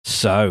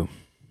So,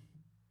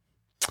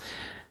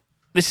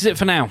 this is it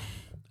for now.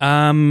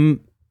 No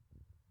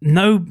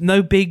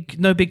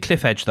big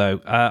cliff edge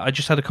though. I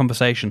just had a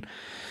conversation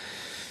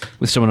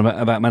with someone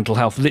about mental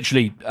health.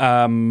 Literally,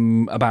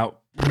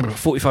 about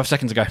 45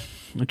 seconds ago.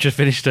 I just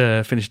finished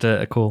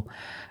a call,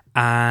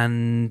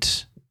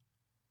 and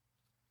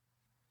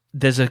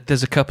there's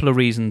a couple of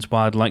reasons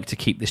why I'd like to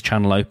keep this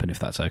channel open, if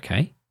that's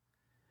okay.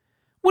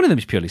 One of them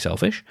is purely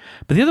selfish,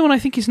 but the other one I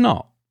think is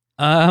not.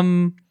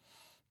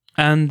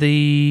 And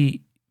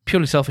the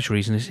purely selfish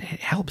reason is it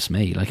helps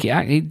me. Like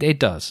it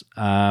does.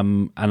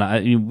 And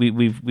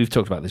we've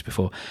talked about this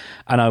before,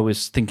 and I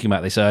was thinking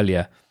about this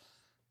earlier.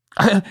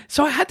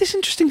 So I had this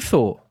interesting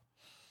thought.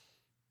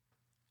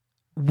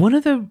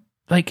 I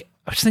was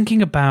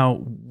thinking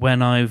about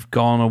when I've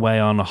gone away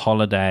on a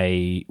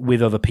holiday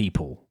with other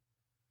people,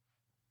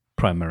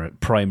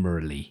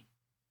 primarily.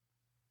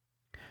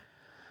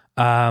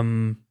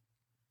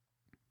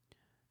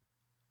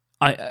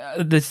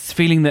 This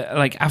feeling that,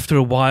 like, after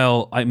a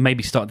while, I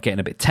maybe start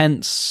getting a bit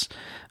tense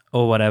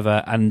or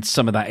whatever, and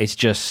some of that is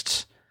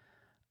just,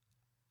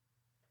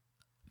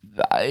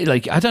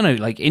 like, I don't know,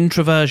 like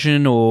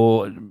introversion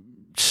or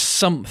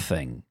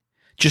something,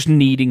 just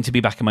needing to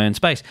be back in my own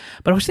space.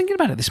 But I was thinking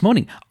about it this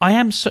morning. I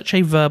am such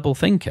a verbal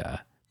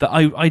thinker that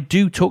I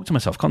do talk to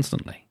myself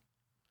constantly.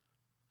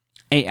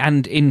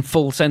 And in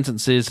full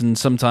sentences, and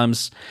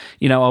sometimes,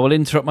 I will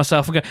interrupt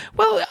myself and go,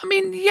 well, I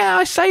mean, yeah,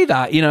 I say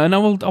that, and I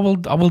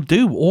will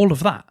do all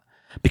of that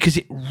because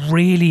it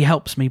really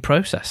helps me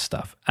process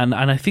stuff. And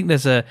I think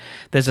there's a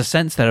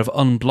sense there of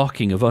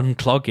unblocking, of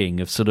unclogging,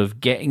 of sort of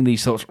getting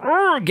these thoughts,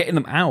 getting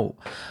them out,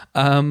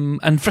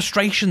 and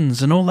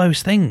frustrations and all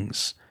those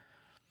things.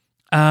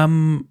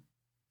 And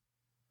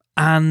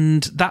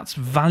that's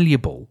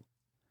valuable.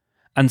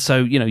 And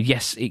so,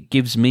 yes, it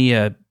gives me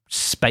a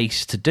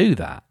space to do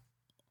that.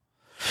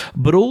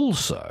 But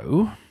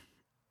also,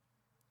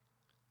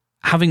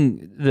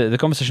 having the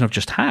conversation I've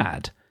just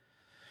had,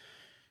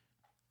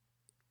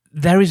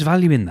 there is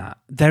value in that.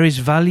 There is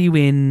value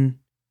in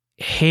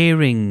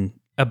hearing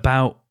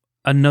about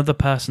another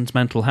person's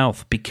mental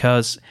health,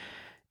 because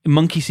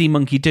monkey see,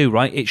 monkey do,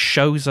 right? It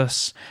shows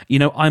us,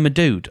 I'm a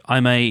dude.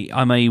 I'm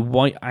a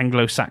white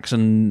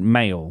Anglo-Saxon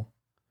male,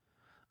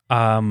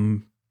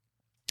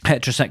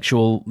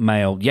 heterosexual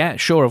male. Yeah,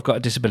 sure, I've got a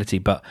disability,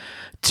 but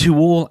to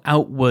all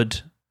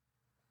outward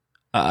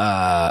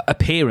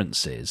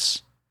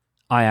appearances,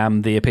 I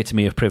am the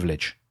epitome of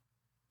privilege.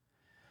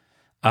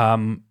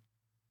 And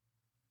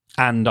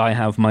I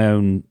have my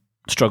own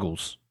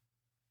struggles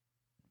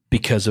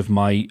because of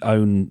my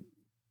own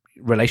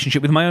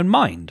relationship with my own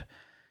mind.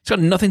 It's got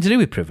nothing to do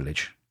with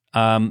privilege.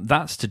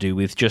 That's to do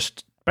with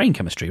just brain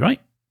chemistry, right?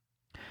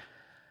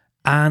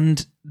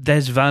 And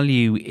there's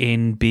value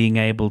in being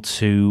able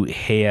to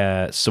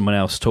hear someone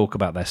else talk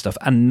about their stuff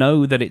and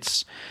know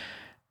that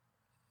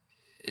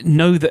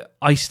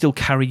I still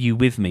carry you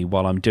with me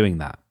while I'm doing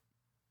that.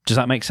 Does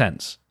that make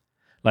sense?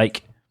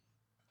 Like,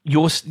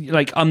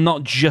 I'm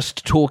not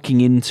just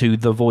talking into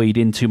the void,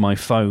 into my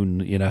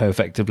phone,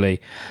 effectively.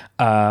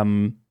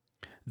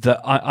 That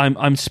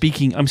I'm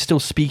still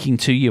speaking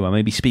to you. I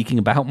may be speaking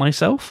about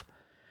myself,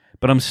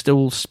 but I'm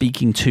still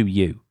speaking to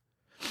you,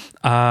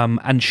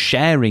 and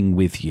sharing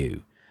with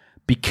you,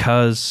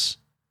 because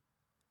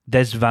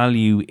there's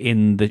value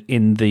in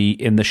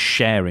the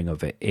sharing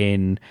of it,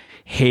 in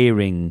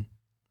hearing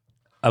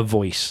a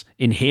voice,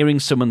 in hearing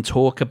someone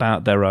talk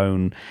about their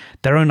own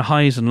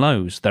highs and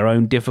lows, their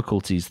own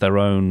difficulties, their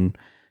own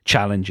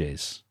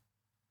challenges.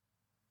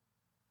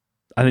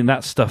 I think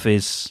that stuff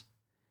is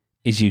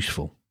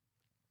useful.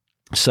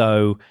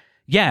 So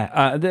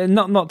yeah,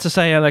 not to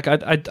say like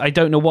I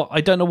don't know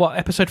what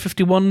episode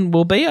 51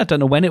 will be. I don't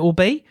know when it will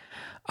be,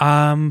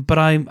 but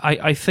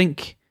I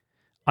think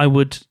I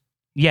would.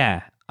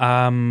 Yeah,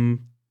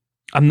 I'm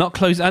not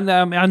closing.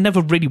 I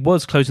never really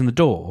was closing the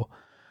door.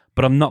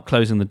 But I'm not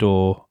closing the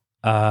door.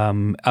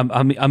 I'm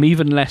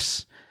even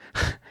less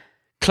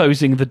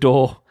closing the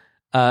door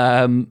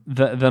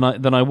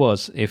than I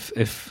was,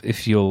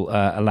 if you'll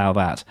allow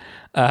that.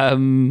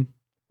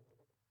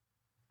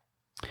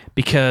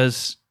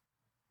 Because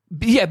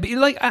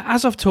like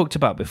as I've talked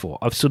about before,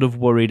 I've sort of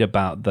worried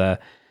about the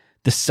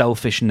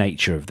selfish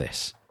nature of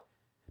this,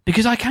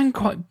 because I can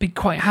be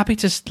quite happy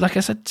to, like I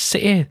said,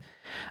 sit here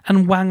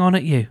and wang on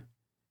at you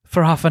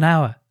for half an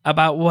hour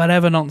about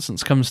whatever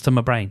nonsense comes to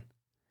my brain.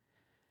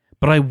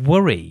 But I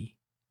worry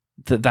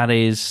that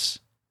is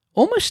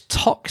almost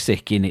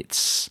toxic in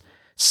its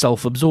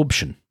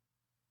self-absorption.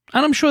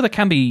 And I'm sure there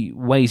can be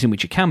ways in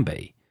which it can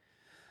be.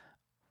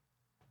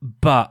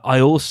 But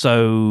I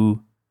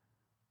also...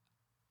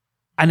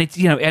 And it's,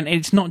 and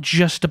it's not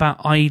just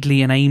about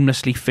idly and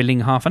aimlessly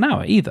filling half an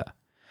hour either.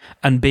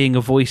 And being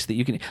a voice that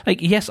you can...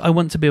 Like, yes, I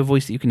want to be a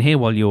voice that you can hear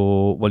while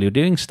you're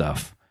doing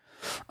stuff.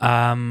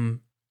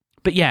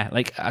 But yeah,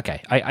 like,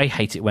 okay, I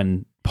hate it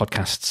when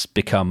podcasts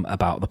become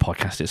about the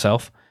podcast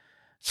itself.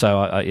 So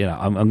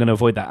I'm going to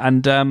avoid that.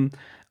 And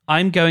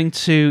I'm going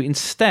to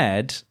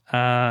instead,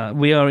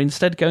 we are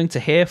instead going to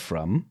hear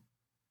from,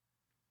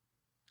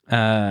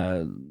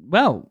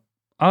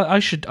 I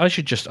should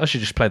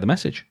just play the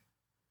message.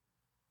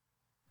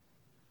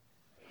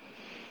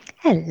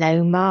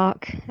 Hello,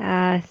 Mark.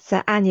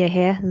 So Anya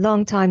here,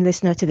 long-time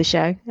listener to the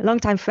show, a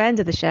long-time friend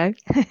of the show.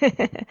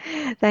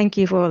 Thank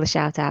you for all the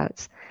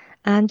shout-outs.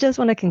 And just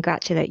want to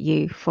congratulate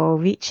you for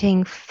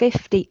reaching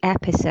 50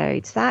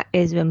 episodes. That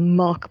is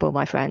remarkable,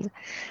 my friend.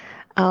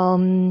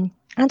 And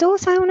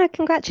also I want to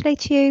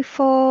congratulate you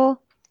for,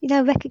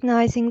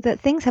 recognizing that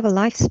things have a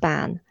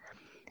lifespan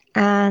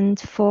and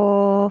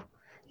for,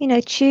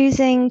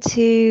 choosing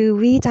to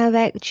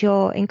redirect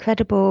your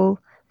incredible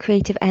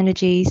creative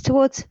energies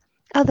towards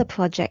other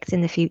projects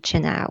in the future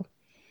now.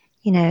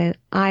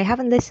 I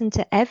haven't listened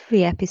to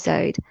every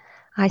episode.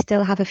 I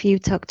still have a few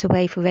tucked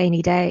away for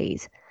rainy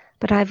days,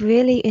 but I've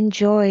really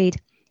enjoyed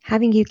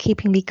having you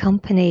keeping me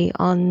company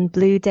on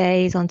blue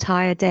days, on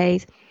tired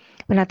days,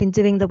 when I've been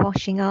doing the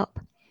washing up,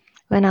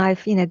 when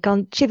I've,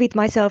 gone chivied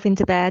myself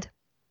into bed.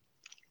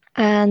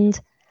 And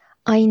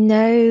I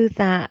know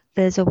that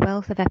there's a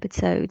wealth of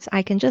episodes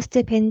I can just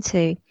dip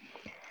into,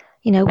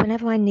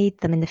 whenever I need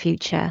them in the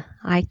future.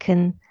 I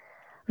can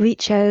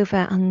reach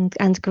over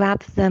and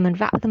grab them and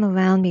wrap them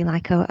around me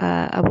like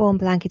a warm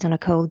blanket on a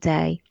cold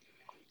day.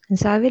 And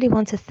so I really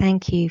want to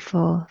thank you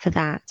for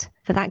that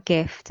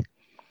gift,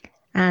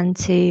 and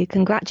to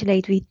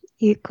congratulate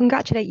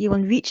you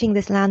on reaching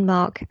this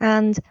landmark,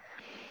 and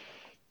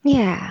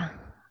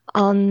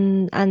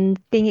and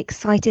being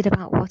excited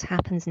about what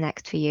happens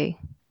next for you.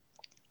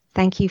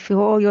 Thank you for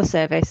all your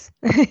service.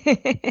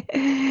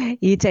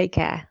 You take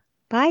care.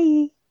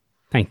 Bye.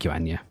 Thank you,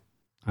 Anya.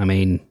 I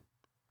mean,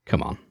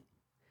 come on.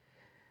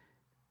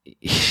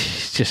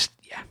 It's just,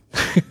 yeah.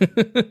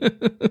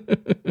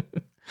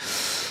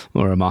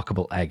 What a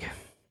remarkable egg.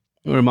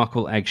 What a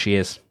remarkable egg she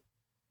is.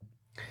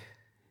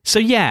 So,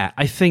 yeah,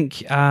 I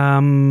think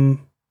I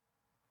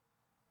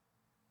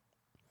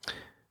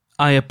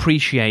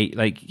appreciate,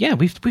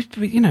 we've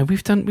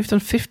done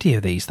 50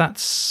 of these.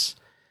 That's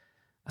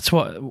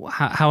what,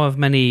 however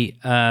many,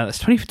 that's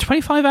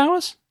 25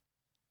 hours?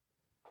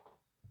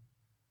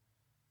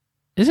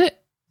 Is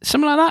it?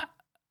 Something like that?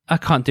 I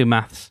can't do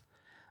maths.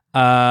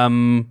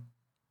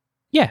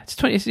 It's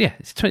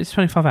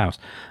 25 hours.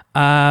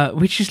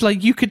 Which is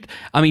like, you could,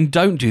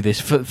 don't do this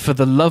for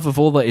the love of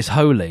all that is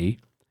holy.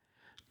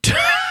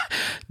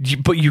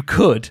 But you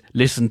could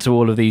listen to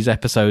all of these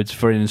episodes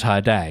for an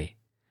entire day.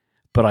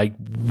 But I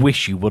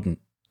wish you wouldn't.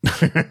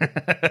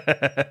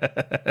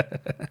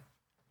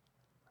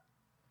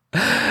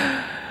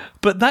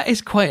 But that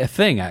is quite a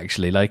thing,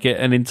 actually. Like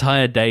an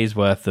entire day's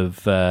worth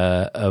of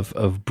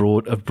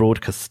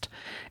broadcast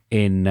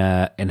in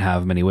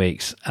however many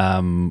weeks.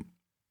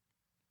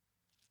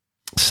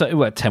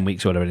 So 10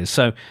 weeks or whatever it is.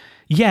 So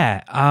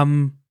yeah,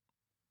 I'm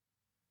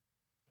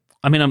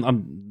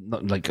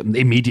not, like,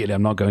 immediately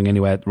I'm not going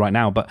anywhere right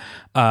now, but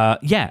we'll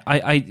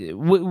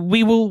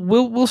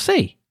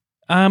see.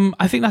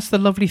 I think that's the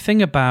lovely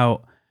thing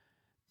about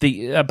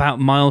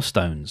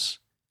milestones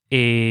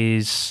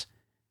is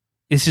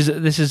this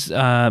is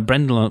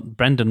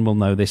Brendan will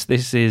know this.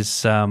 This is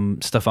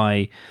stuff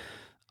I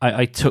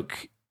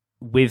took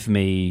with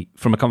me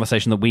from a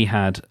conversation that we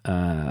had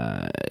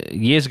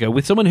years ago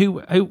with someone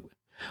who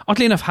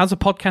oddly enough has a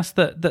podcast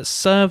that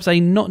serves a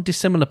not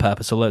dissimilar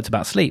purpose, although it's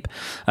about sleep.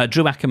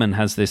 Drew Ackerman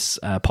has this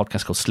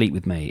podcast called Sleep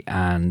With Me,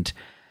 and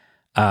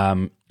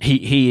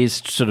he is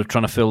sort of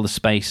trying to fill the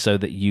space so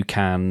that you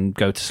can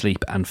go to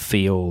sleep and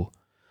feel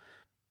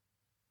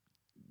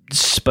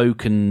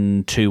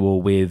spoken to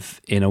or with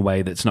in a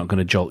way that's not going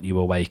to jolt you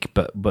awake,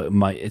 but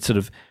might sort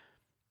of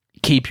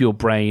keep your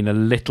brain a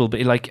little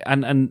bit like.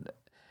 And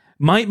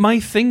my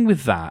thing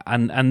with that,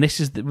 and this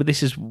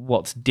is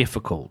what's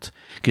difficult,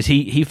 because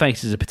he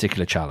faces a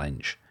particular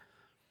challenge.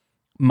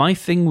 My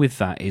thing with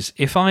that is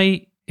if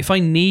I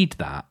need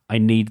that, I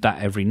need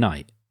that every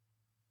night.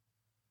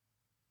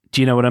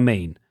 Do you know what I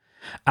mean?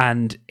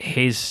 And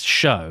his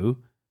show,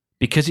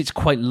 because it's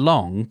quite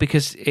long,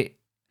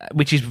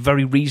 which is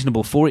very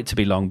reasonable for it to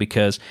be long,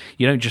 because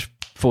you don't just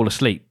fall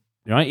asleep,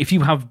 right? If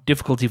you have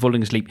difficulty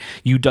falling asleep,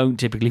 you don't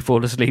typically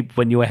fall asleep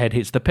when your head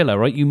hits the pillow,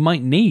 right? You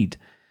might need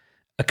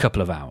a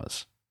couple of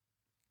hours.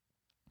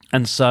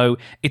 And so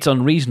it's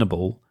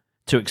unreasonable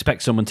to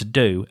expect someone to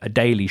do a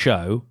daily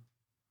show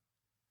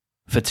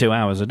for 2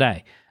 hours a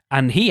day.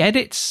 And he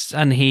edits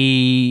and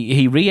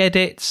he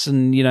re-edits,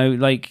 and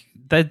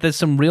there's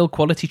some real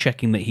quality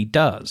checking that he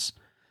does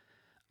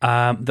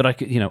that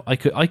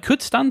I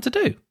could stand to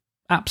do.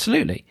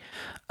 Absolutely.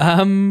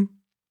 But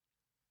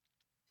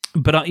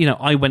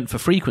I went for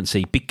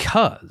frequency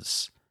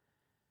because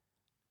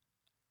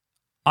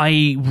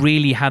I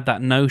really had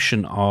that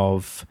notion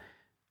of,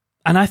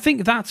 and I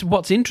think that's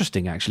what's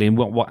interesting actually, and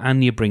what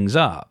Anya brings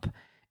up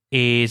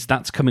is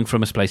that's coming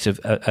from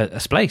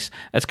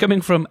it's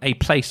coming from a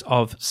place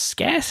of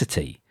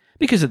scarcity,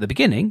 because at the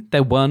beginning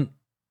there weren't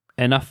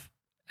enough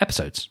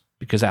episodes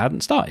because it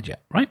hadn't started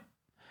yet, right?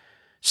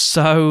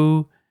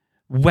 So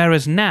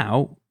whereas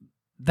now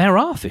there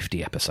are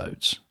 50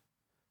 episodes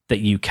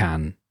that you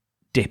can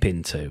dip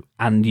into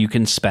and you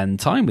can spend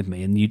time with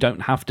me, and you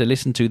don't have to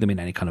listen to them in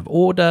any kind of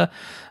order,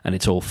 and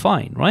it's all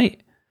fine,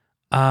 right?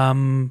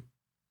 And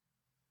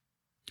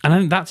I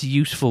think that's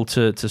useful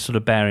to sort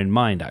of bear in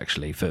mind,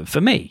 actually,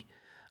 for me.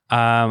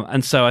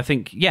 And so I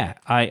think, yeah,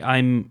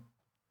 I'm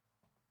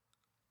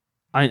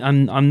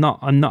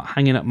not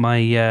hanging up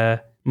my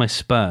my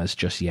spurs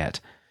just yet.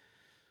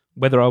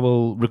 Whether I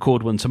will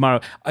record one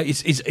tomorrow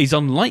is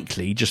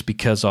unlikely, just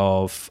because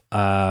of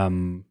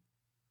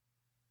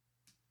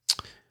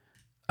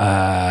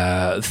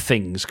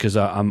things. Because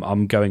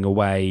I'm going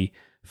away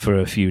for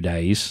a few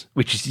days,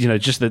 which is,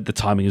 just the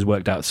timing has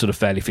worked out sort of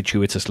fairly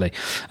fortuitously.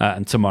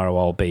 And tomorrow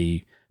I'll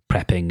be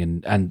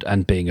prepping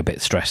and being a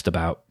bit stressed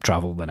about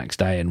travel the next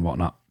day and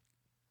whatnot.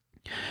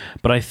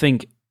 But I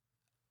think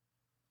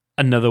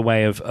another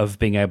way of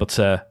being able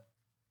to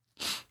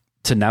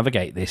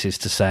navigate this is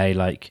to say,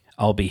 like,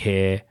 I'll be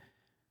here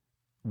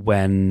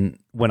when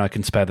I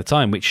can spare the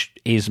time, which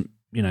is,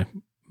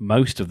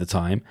 most of the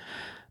time.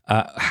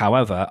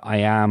 However, I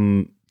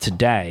am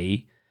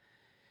today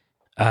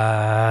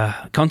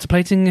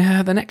contemplating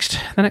the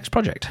next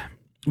project,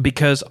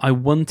 because I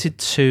wanted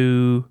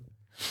to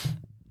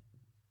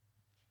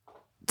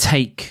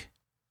take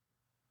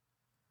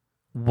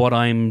what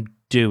I'm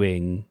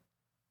doing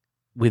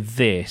with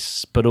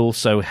this, but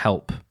also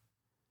help.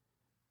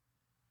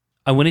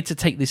 I wanted to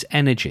take this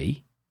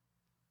energy,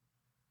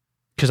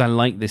 because I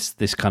like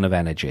this kind of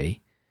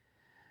energy,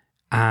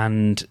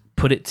 and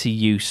put it to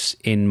use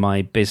in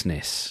my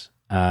business.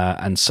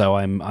 And so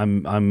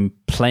I'm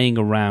playing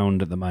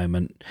around at the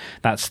moment.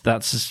 That's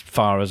as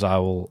far as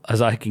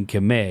I can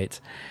commit.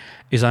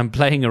 Is I'm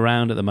playing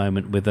around at the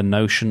moment with the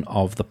notion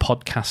of the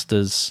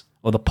podcasters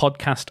or the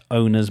podcast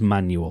owner's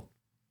manual.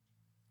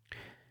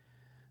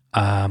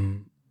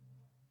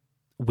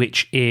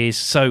 Which is,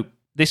 so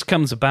this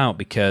comes about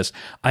because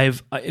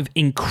I've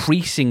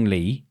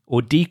increasingly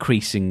or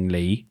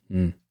decreasingly,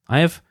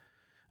 I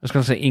was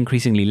going to say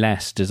increasingly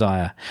less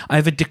desire. I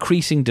have a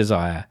decreasing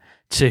desire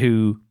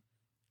to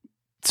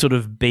sort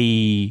of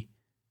be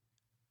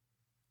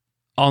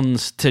on,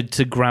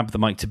 to grab the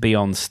mic, to be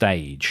on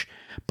stage,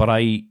 but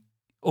I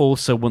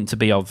also want to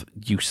be of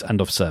use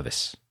and of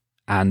service.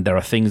 And there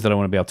are things that I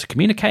want to be able to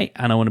communicate,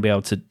 and I want to be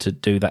able to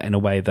do that in a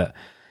way that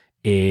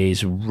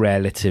is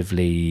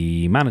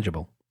relatively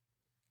manageable.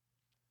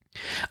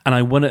 And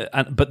I want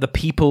to, but the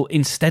people,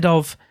 instead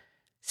of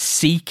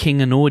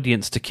seeking an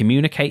audience to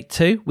communicate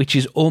to, which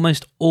is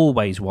almost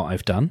always what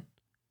I've done,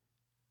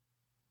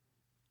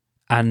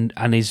 and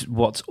is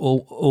what's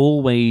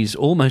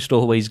almost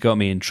always got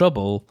me in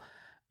trouble.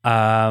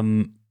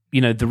 The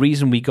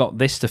reason we got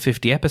this to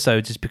 50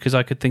 episodes is because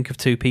I could think of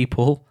two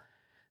people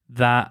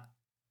that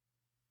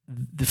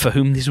for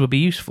whom this would be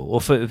useful,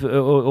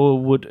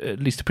 or would at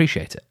least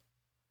appreciate it.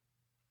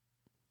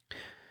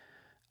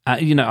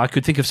 I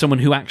could think of someone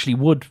who actually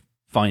would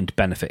find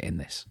benefit in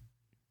this.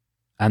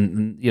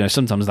 And,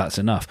 sometimes that's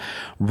enough.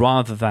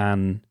 Rather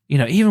than,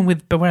 even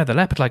with Beware the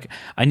Leopard, like,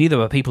 I knew there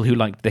were people who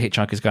liked The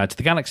Hitchhiker's Guide to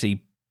the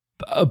Galaxy,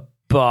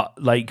 but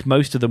like,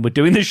 most of them were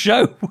doing the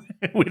show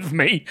with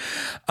me.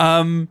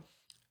 There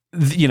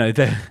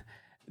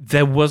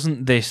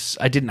wasn't this,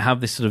 I didn't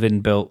have this sort of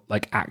inbuilt,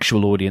 like,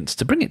 actual audience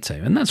to bring it to.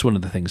 And that's one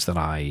of the things that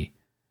I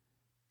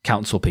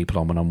counsel people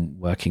on when I'm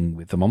working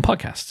with them on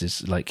podcasts,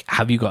 is like,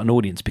 have you got an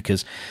audience?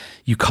 Because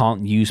you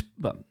can't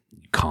but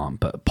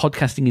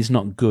podcasting is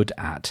not good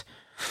at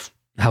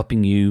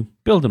helping you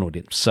build an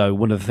audience. So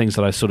one of the things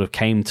that I sort of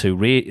came to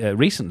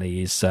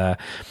recently is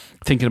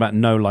thinking about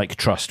know, like,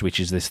 trust, which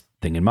is this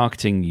thing in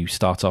marketing. You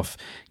start off,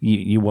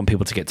 you want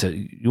people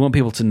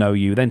to know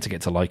you, then to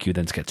get to like you,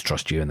 then to get to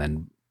trust you, and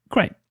then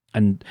great.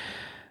 And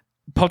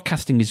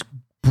podcasting is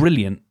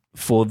brilliant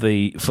for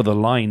the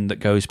line that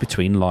goes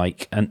between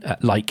like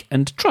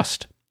and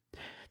trust.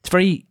 It's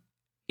very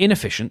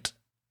inefficient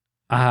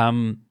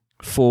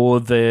for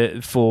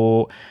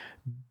the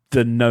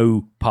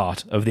no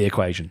part of the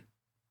equation.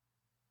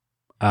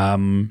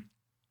 So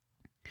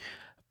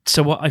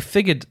what I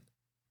figured,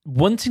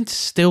 wanting to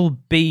still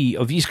be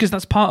of use, because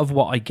that's part of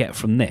what I get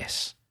from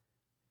this,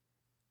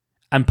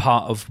 and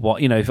part of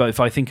what,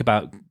 if I think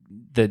about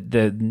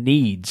the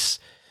needs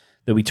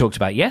that we talked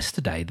about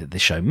yesterday that the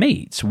show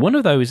meets, one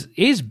of those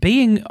is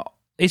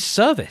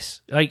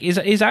service, like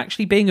is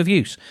actually being of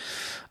use,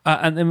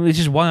 and which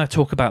is why I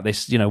talk about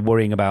this,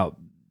 worrying about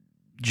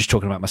just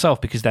talking about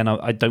myself, because then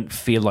I don't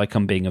feel like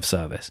I'm being of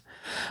service.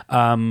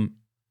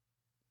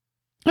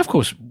 Of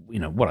course,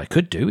 what I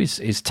could do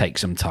is take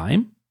some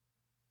time,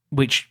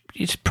 which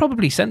is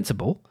probably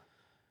sensible,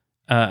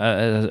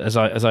 as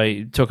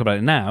I talk about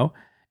it now,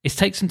 is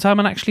take some time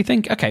and actually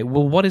think, okay,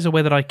 well, what is a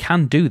way that I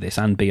can do this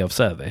and be of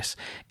service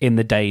in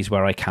the days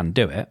where I can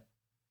do it?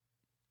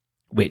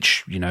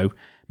 Which,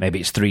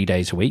 maybe it's 3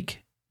 days a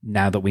week.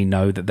 Now that we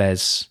know that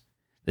there's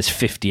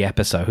 50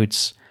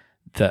 episodes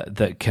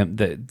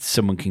that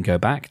someone can go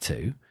back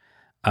to,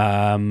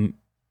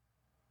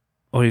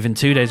 or even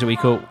 2 days a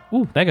week, or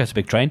there goes a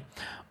big train,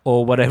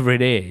 or whatever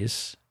it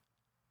is.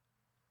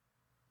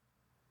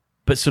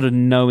 But sort of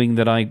knowing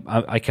that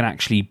I can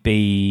actually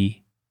be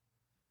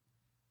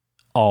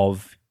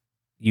of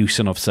use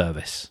and of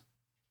service.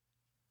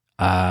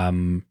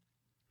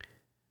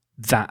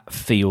 that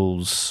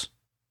feels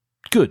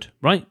good,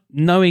 right?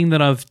 Knowing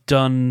that I've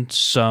done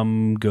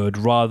some good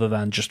rather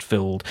than just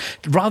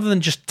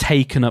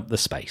taken up the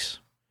space.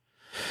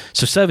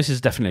 So service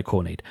is definitely a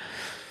core need.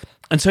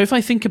 And so if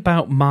I think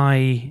about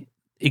my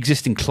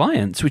existing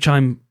clients, which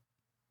I'm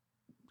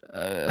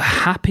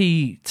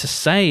happy to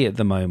say at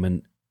the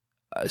moment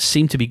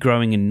seem to be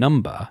growing in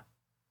number,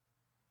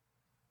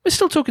 we're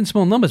still talking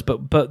small numbers,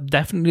 but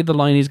definitely the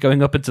line is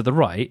going up and to the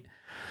right.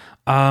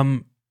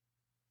 I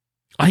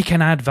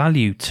can add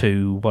value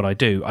to what I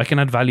do. I can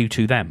add value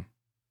to them.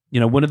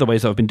 One of the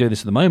ways that I've been doing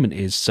this at the moment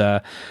is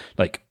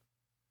like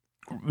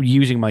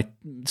using my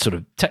sort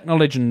of tech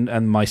knowledge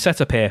and my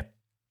setup here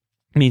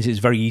means it's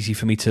very easy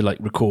for me to like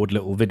record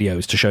little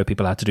videos to show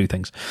people how to do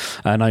things,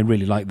 and I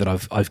really like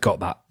that I've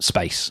got that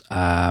space.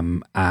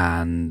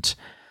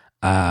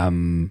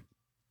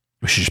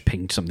 I should just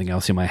ping something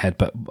else in my head,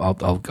 but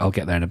I'll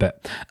get there in a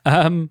bit.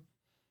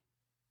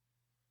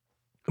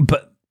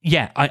 But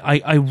yeah,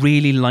 I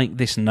really like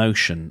this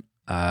notion.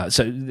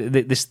 So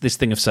this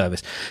thing of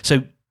service.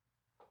 So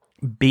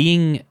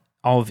being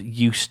of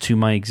use to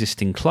my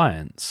existing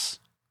clients,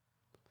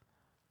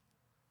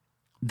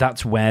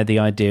 that's where the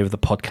idea of the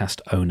podcast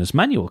owner's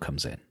manual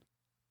comes in.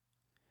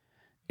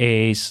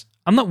 Is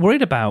I'm not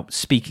worried about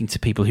speaking to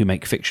people who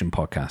make fiction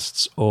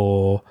podcasts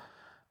or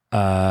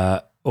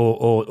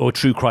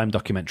true crime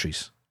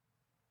documentaries,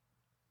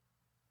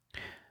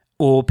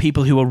 or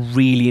people who are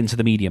really into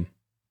the medium.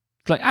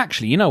 Like,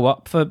 actually, you know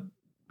what? For,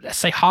 let's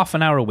say, half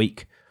an hour a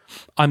week,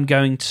 I'm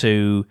going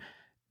to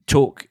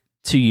talk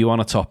to you on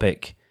a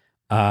topic,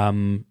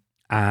 and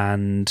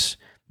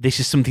this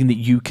is something that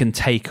you can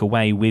take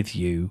away with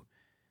you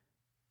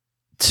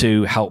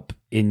to help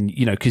in,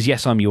 because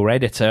yes, I'm your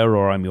editor,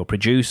 or I'm your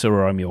producer,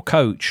 or I'm your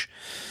coach.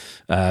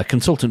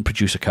 Consultant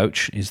producer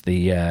coach is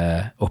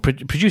the or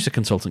producer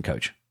consultant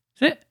coach.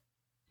 Is it?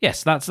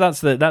 Yes, that's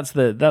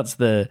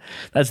the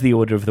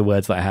order of the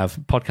words that I have.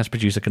 Podcast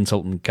producer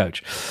consultant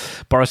coach.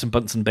 Boris and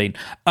Bunsen Bean.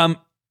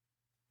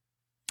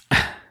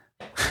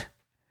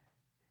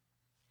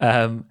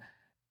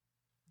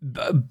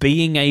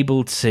 Being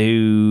able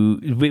to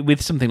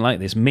with something like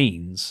this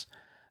means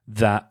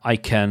that I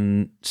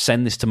can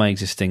send this to my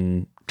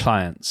existing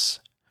clients,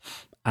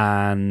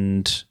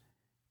 and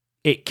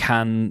it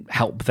can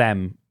help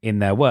them in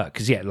their work.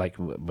 Because, yeah, like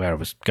where I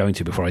was going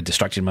to before I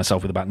distracted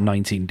myself with about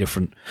 19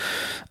 different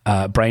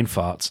brain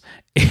farts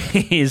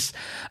is...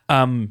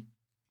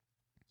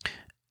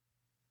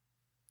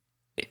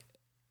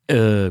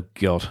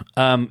 God.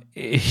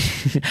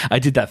 I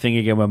did that thing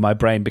again when my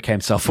brain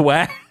became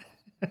self-aware.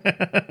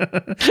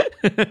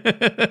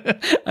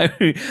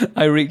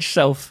 I reached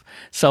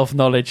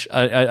self-knowledge.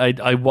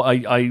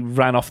 I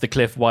ran off the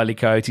cliff Wile E.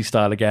 Coyote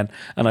style again,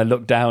 and I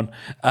looked down.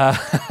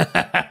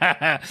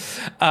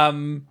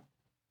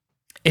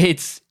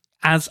 It's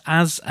as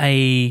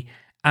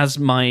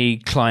my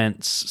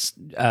client's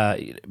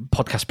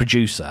podcast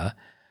producer.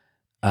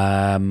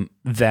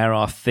 There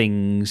are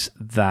things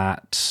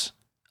that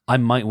I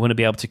might want to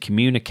be able to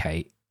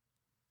communicate.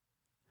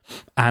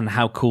 And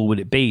how cool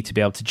would it be to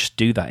be able to just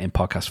do that in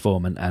podcast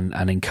form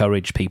and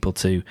encourage people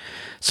to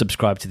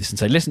subscribe to this and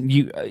say, listen,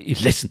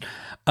 listen.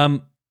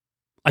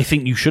 I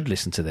think you should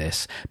listen to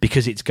this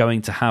because it's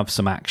going to have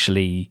some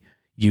actually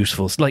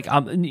useful,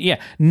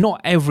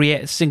 not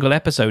every single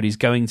episode is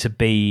going to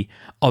be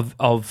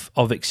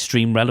of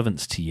extreme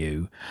relevance to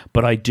you,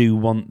 but I do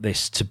want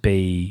this to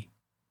be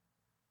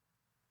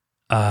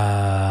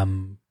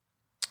of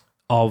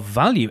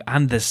value.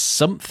 And there's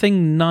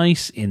something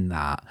nice in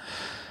that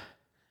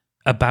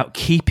about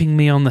keeping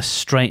me on the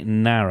straight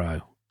and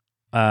narrow.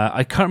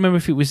 I can't remember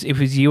if it was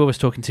you I was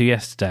talking to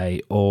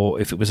yesterday, or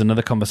if it was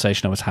another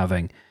conversation I was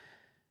having.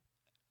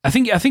 I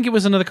think it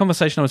was another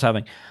conversation I was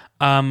having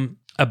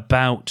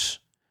about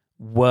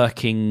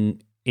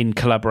working in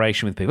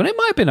collaboration with people. And it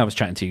might have been I was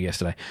chatting to you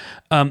yesterday.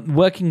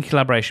 Working in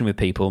collaboration with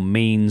people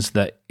means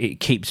that it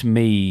keeps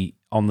me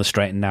on the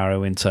straight and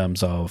narrow in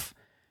terms of,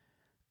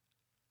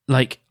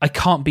 like, I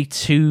can't be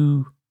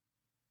too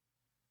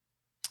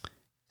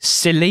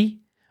silly.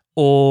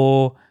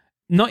 Or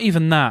not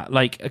even that,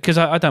 like, because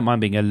I don't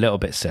mind being a little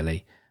bit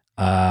silly,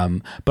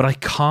 but I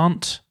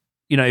can't.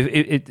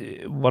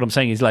 What I'm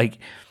saying is, like,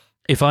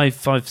 if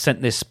I've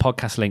sent this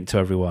podcast link to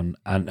everyone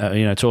and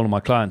to all of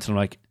my clients, and I'm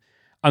like,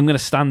 I'm going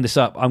to stand this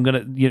up. I'm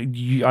going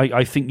to,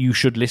 I think you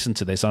should listen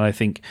to this, and I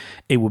think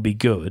it will be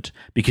good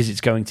because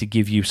it's going to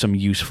give you some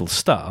useful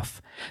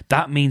stuff.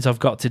 That means I've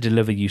got to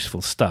deliver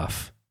useful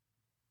stuff,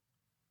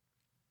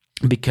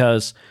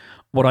 because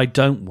what I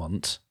don't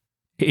want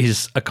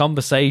is a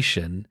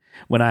conversation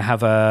when I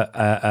have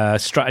a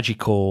strategy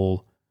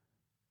call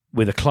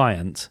with a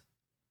client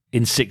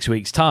in 6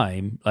 weeks'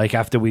 time, like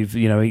after we've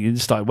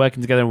started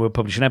working together and we're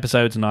publishing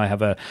episodes, and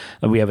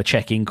we have a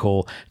check-in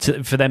call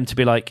for them to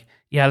be like,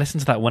 yeah, listen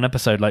to that one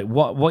episode. Like,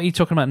 what are you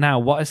talking about now?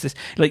 What is this?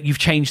 Like, you've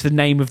changed the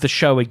name of the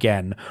show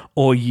again,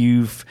 or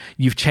you've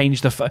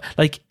changed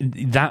like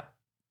that,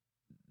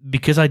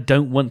 because I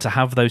don't want to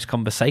have those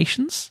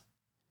conversations.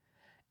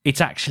 It's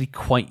actually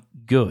quite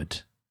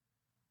good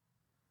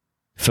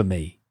for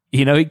me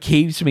It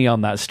keeps me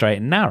on that straight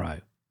and narrow.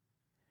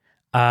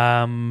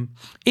 In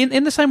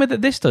the same way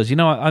that this does,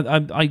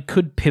 I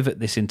could pivot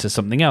this into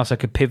something else. I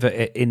could pivot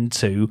it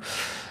into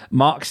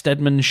Mark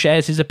Steadman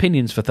shares his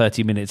opinions for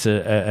 30 minutes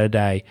a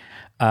day.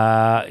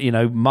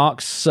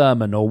 Mark's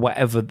sermon or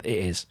whatever it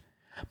is.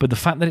 But the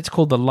fact that it's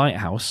called The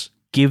Lighthouse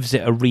gives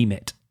it a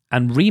remit.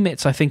 And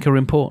remits, I think, are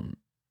important.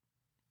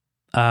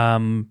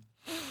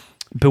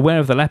 Beware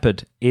of the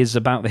Leopard is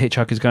about the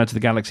Hitchhiker's Guide to the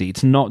Galaxy.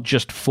 It's not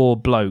just four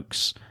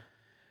blokes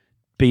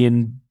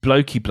being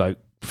blokey bloke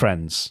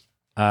friends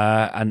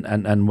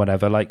and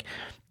whatever. Like,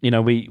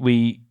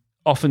 we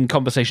often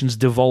conversations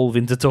devolve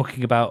into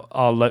talking about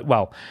our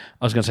I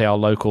was going to say our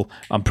local.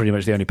 I'm pretty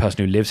much the only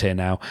person who lives here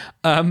now.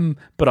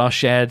 But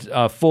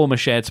our former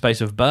shared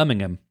space of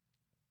Birmingham.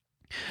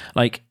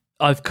 Like,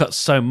 I've cut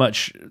so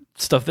much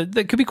stuff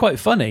that could be quite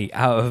funny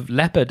out of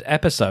Leopard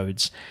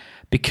episodes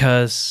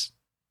because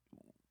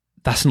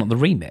that's not the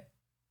remit.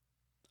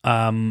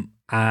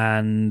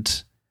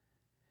 And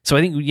so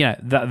I think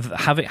that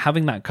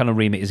having that kind of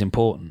remit is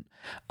important.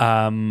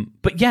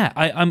 But yeah,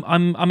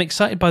 I'm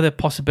excited by the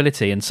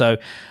possibility, and so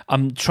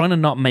I'm trying to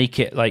not make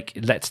it like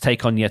let's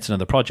take on yet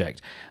another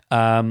project.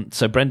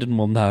 So Brendan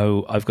will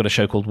know I've got a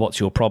show called What's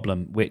Your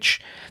Problem,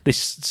 which this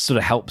sort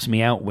of helps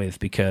me out with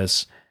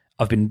because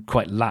I've been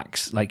quite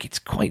lax. Like it's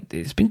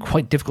been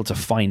quite difficult to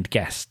find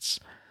guests.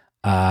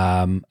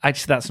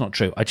 Actually, that's not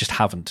true. I just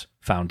haven't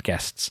found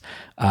guests.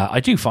 I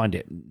do find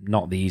it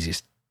not the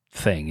easiest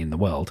thing in the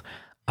world.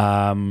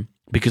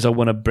 Because I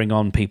want to bring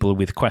on people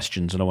with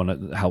questions and I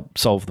want to help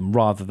solve them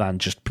rather than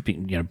just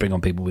bring on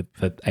people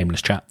for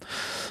aimless chat.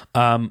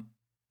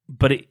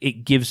 But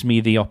it gives me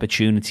the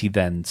opportunity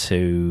then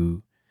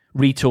to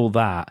retool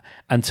that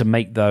and to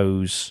make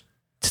those,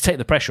 to take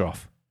the pressure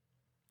off.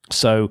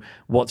 So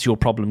What's Your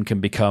Problem can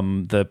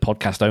become the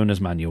podcast owner's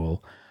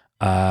manual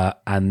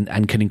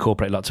and can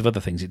incorporate lots of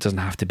other things. It doesn't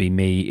have to be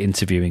me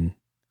interviewing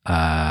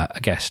a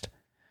guest.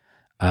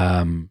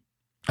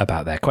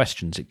 About their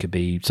questions. It could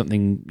be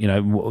something,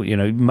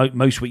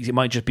 most weeks it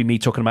might just be me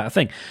talking about a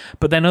thing.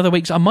 But then other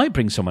weeks I might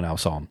bring someone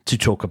else on to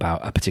talk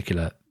about a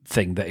particular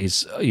thing that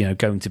is,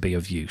 going to be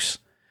of use.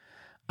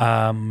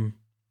 But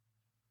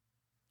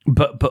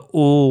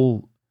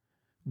all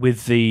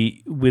with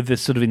the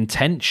sort of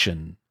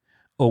intention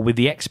or with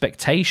the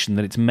expectation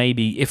that it's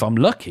maybe, if I'm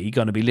lucky,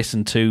 going to be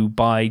listened to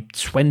by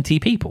 20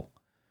 people.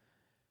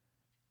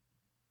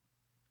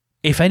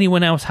 If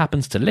anyone else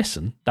happens to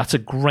listen, that's a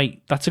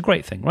great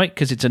thing, right?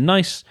 Because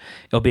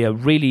it'll be a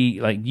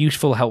really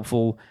useful,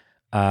 helpful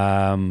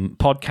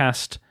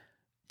podcast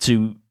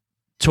to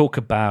talk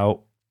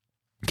about.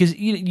 Because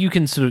you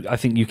can I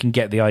think you can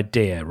get the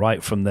idea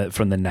right from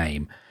the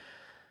name.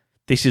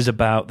 This is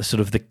about the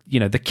sort of the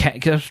care.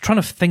 I was trying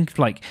to think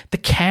the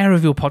care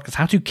of your podcast,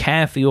 how to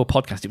care for your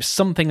podcast. It was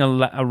something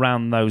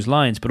around those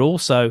lines, but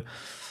also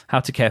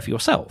how to care for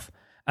yourself.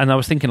 And I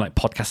was thinking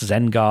podcast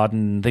Zen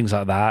Garden, things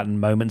like that,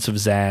 and Moments of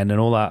Zen and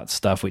all that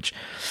stuff, which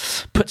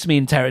puts me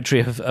in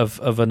territory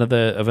of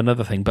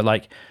another thing.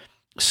 But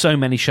so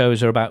many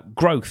shows are about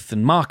growth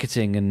and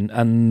marketing,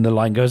 and the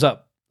line goes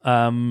up,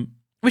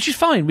 which is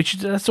fine.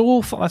 That's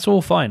all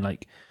fine.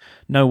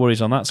 No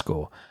worries on that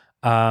score.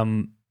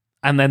 And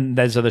then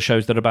there's other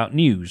shows that are about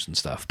news and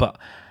stuff. But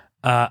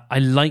I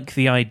like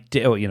the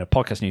idea,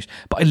 podcast news.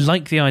 But I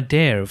like the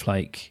idea of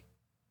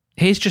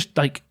here's just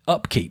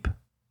upkeep.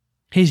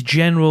 Here's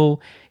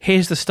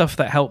the stuff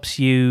that helps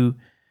you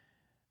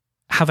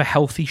have a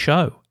healthy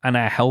show and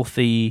a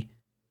healthy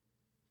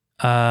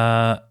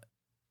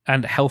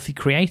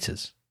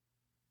creators.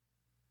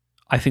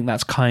 I think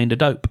that's kind of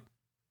dope.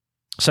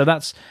 So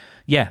that's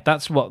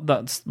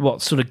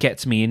what sort of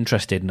gets me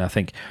interested. And I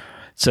think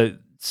so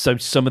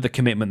some of the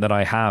commitment that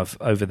I have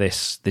over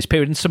this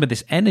period and some of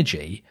this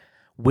energy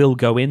will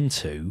go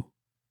into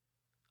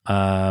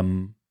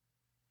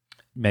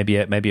maybe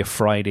a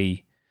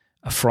Friday.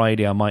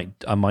 I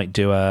might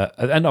do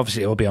and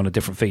obviously it will be on a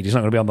different feed. It's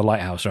not going to be on the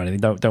Lighthouse or anything.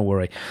 Don't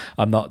worry.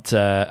 I'm not,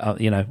 but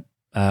yeah,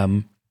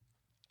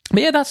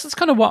 that's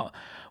kind of what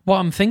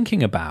I'm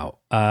thinking about.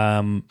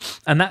 And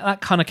that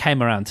kind of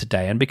came around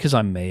today. And because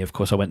I'm me, of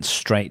course, I went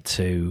straight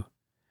to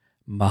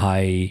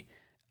I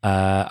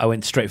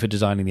went straight for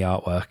designing the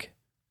artwork.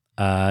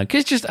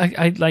 Because just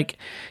I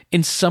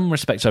in some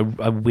respects, I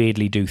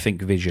weirdly do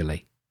think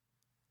visually.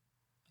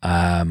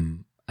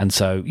 And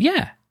so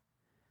yeah.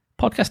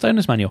 Podcast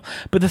owner's manual.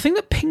 But the thing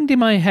that pinged in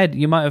my head,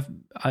 you might have,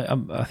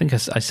 I think I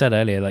said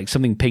earlier,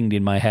 something pinged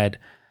in my head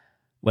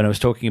when I was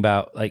talking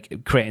about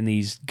creating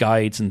these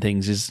guides and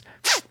things is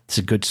it's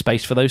a good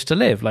space for those to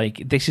live.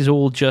 This is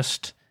all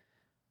just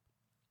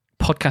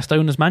podcast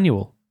owner's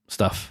manual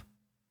stuff.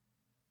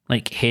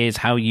 Here's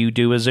how you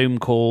do a Zoom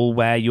call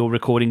where you're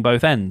recording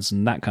both ends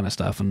and that kind of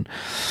stuff. And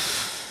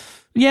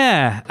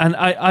yeah, and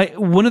I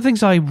one of the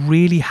things I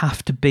really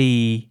have to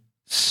be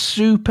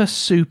super,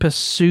 super,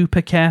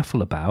 super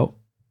careful about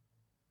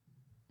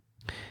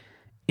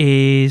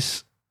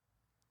is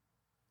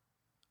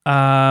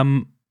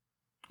I've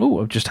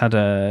just had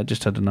a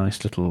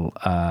nice little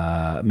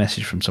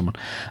message from someone.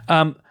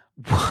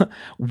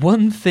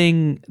 one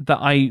thing that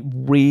I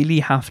really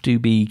have to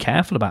be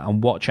careful about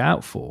and watch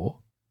out for,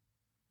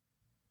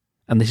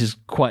 and this is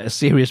quite a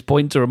serious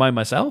point to remind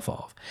myself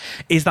of,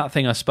 is that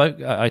thing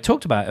I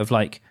talked about of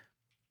like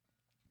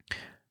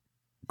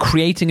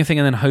creating a thing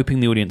and then hoping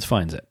the audience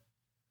finds it.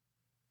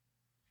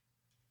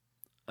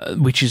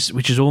 Which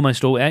is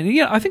almost all. And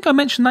yeah, I think I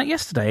mentioned that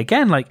yesterday.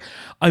 Again, like,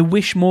 I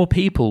wish more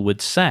people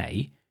would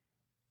say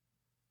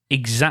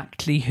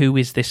exactly who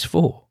is this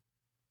for,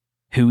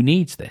 who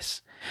needs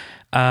this,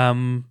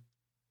 and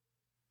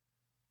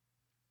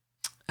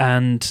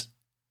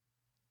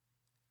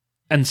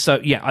so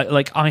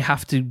yeah, I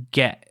have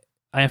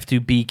to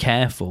be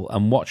careful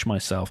and watch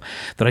myself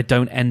that I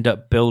don't end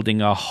up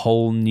building a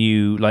whole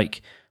new,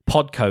 like,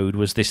 Podcode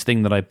was this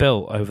thing that I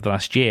built over the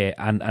last year,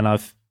 and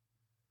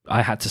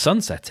I had to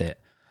sunset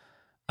it.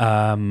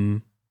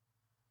 Did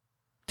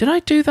I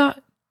do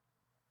that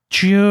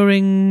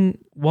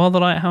while the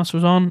Lighthouse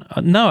was on?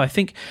 No, I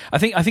think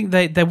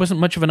there wasn't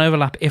much of an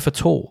overlap, if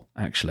at all.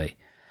 Actually,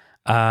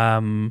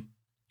 I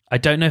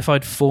don't know if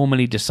I'd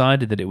formally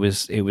decided that it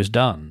was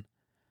done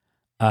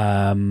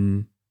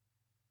when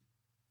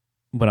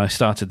I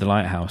started the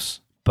Lighthouse,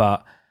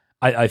 but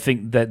I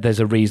think that there's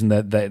a reason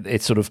that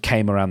it sort of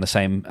came around the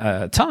same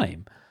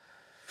time.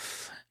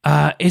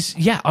 I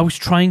was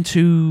trying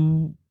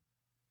to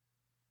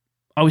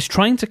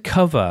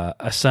cover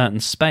a certain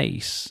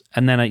space,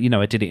 and then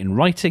I did it in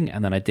writing,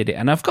 and then I did it,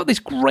 and I've got this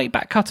great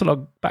back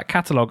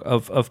catalogue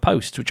of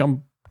posts which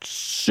I'm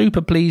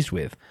super pleased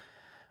with,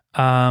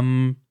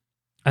 and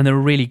they're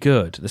really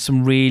good. There's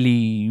some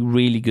really,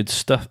 really good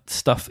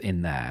stuff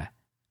in there.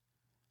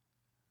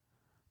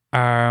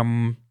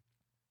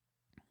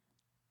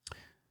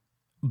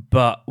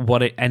 But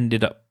what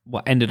ended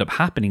up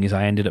happening is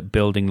I ended up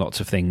building lots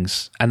of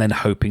things and then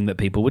hoping that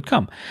people would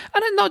come.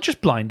 And then not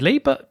just blindly,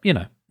 but,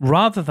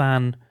 rather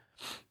than...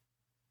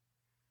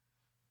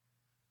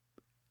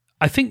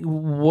 I think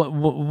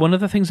one of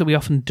the things that we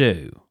often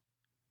do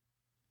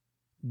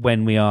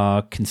when we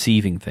are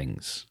conceiving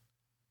things,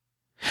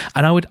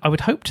 and I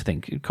would hope to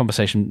think, a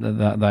conversation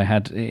that I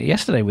had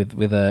yesterday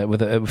with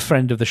a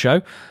friend of the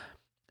show,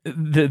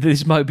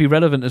 this might be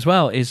relevant as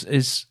well,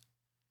 is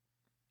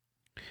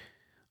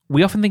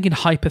we often think in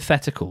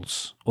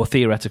hypotheticals or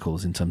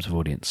theoreticals in terms of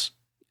audience.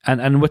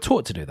 And we're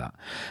taught to do that.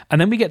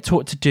 And then we get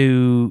taught to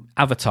do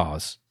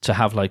avatars, to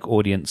have like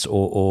audience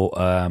or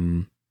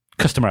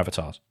customer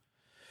avatars,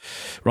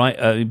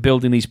 right?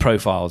 Building these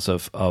profiles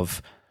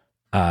of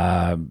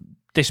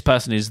this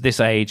person is this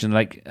age and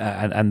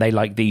and they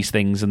like these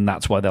things, and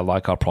that's why they'll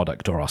like our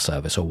product or our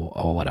service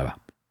or whatever.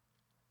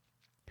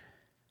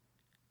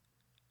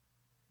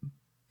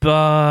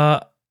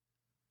 But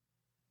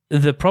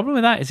the problem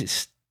with that is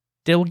it's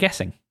still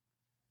guessing.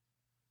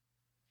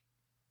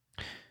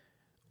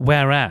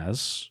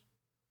 Whereas,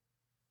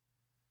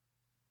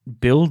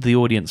 build the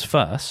audience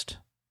first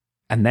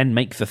and then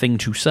make the thing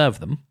to serve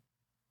them,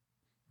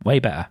 way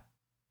better.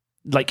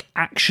 Like,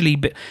 actually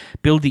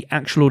build the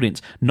actual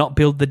audience, not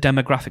build the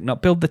demographic,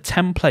 not build the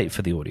template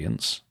for the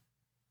audience,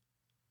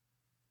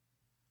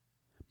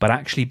 but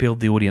actually build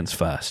the audience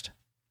first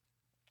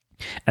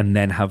and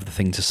then have the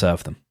thing to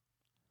serve them.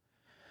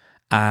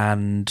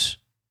 And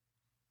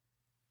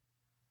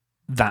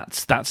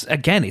that's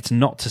again, it's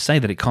not to say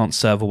that it can't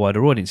serve a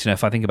wider audience.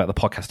 If I think about the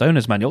Podcast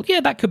Owner's Manual, yeah,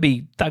 that could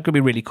be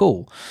really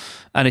cool,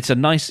 and it's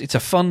a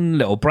fun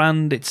little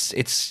brand. It's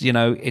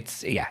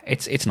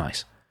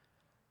nice,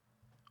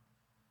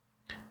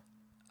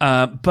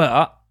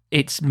 but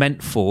it's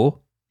meant for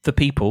the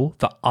people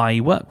that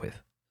I work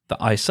with,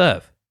 that I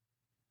serve,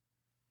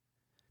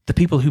 the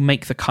people who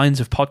make the kinds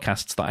of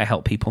podcasts that I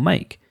help people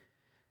make,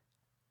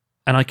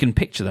 and I can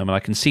picture them and I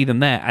can see them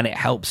there, and it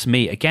helps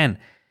me again.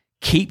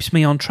 Keeps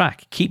me on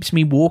track, keeps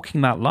me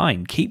walking that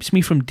line, keeps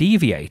me from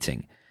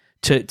deviating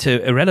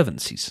to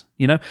irrelevancies.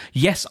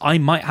 Yes, I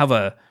might have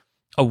a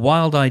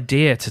wild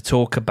idea to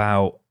talk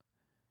about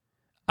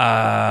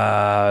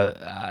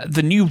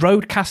the new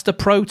Rodecaster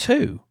Pro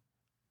 2.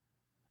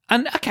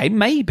 And okay,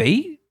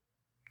 maybe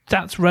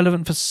that's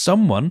relevant for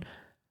someone,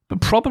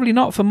 but probably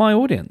not for my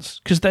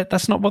audience, because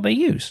that's not what they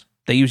use.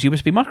 They use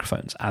USB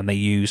microphones, and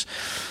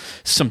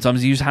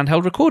sometimes they use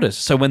handheld recorders.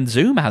 So when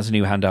Zoom has a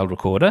new handheld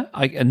recorder,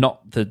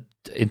 not the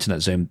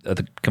internet Zoom,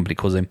 the company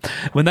called Zoom,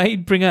 when they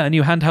bring out a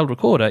new handheld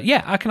recorder,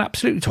 yeah, I can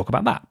absolutely talk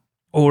about that.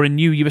 Or a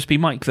new USB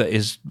mic that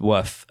is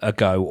worth a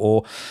go,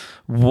 or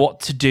what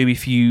to do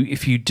if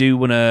you do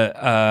want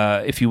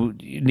to, if you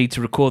need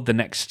to record the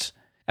next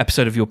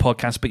episode of your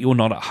podcast, but you're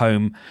not at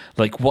home,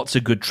 like what's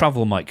a good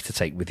travel mic to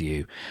take with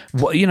you?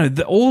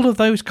 All of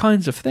those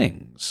kinds of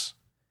things,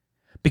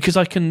 because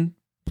I can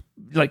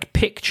like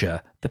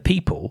picture the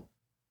people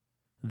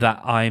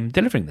that I'm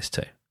delivering this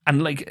to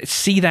and like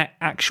see their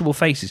actual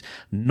faces,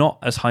 not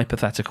as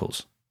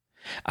hypotheticals.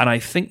 And I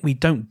think we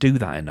don't do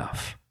that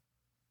enough.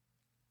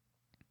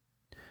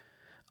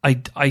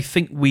 I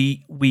think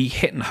we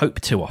hit and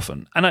hope too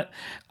often. And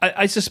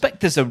I suspect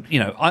there's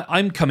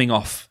I'm coming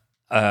off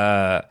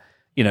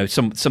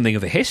something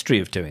of a history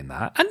of doing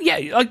that. And yeah,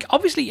 like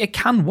obviously it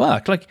can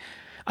work. Like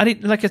I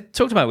didn't, like I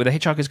talked about with the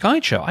Hitchhiker's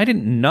Guide show, I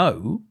didn't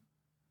know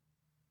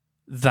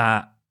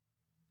that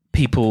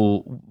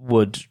people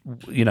would,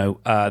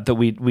 that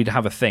we'd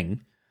have a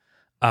thing,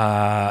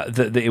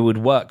 that it would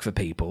work for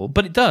people.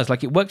 But it does.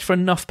 Like, it worked for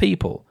enough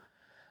people.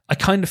 I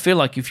kind of feel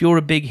like if you're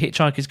a big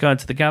Hitchhiker's Guide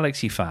to the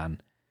Galaxy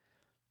fan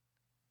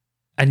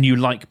and you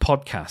like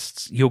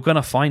podcasts, you're going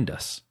to find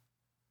us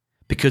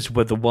because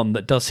we're the one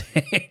that does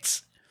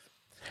it.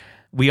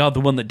 We are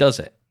the one that does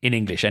it in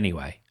English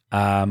anyway.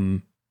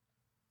 Because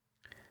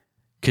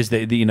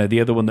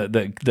the other one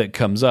that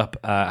comes up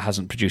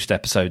hasn't produced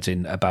episodes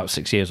in about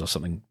 6 years or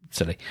something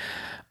silly.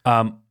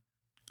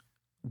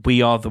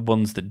 We are the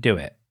ones that do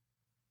it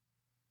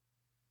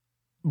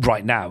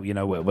right now.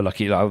 We're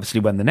lucky.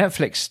 Obviously, when the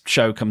Netflix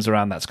show comes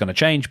around, that's going to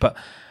change. But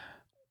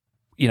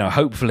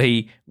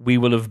hopefully, we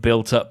will have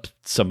built up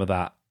some of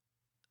that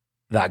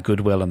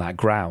goodwill and that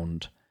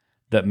ground.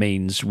 That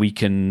means we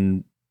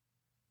can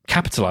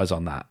capitalize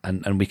on that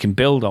and we can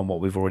build on what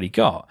we've already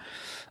got.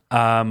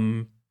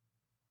 And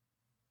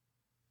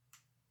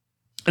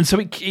so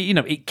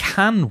it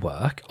can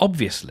work,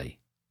 obviously,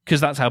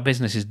 because that's how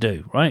businesses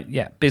do, right?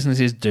 Yeah,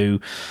 businesses do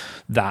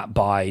that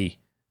by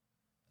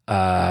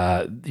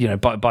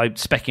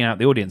specking out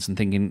the audience and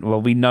thinking,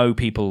 well, we know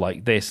people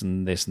like this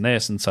and this and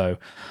this, and so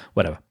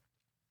whatever.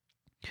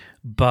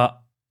 But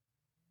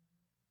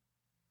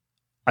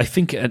I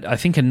think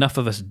enough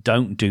of us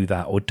don't do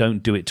that, or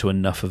don't do it to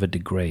enough of a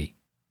degree.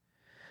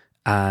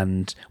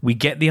 And we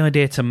get the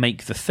idea to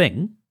make the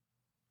thing,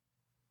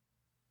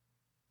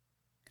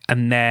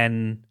 and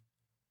then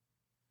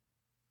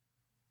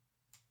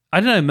I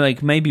don't know,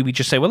 like maybe we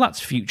just say, well, that's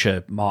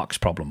future Mark's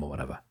problem or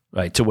whatever,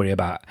 right? To worry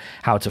about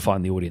how to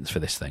find the audience for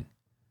this thing.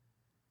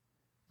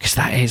 Because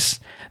that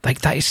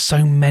is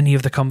so many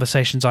of the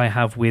conversations I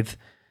have with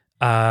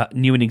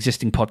new and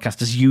existing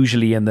podcasters,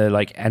 usually in the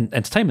like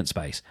entertainment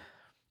space,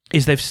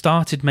 is they've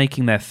started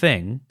making their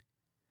thing,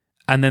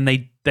 and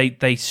then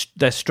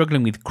they're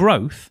struggling with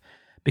growth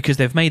because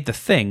they've made the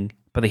thing,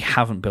 but they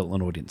haven't built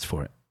an audience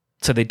for it.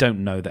 So they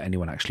don't know that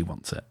anyone actually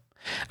wants it.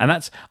 And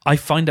I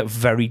find it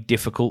very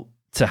difficult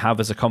to have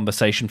as a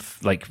conversation,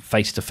 like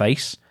face to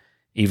face,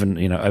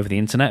 even, over the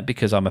internet,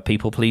 because I'm a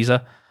people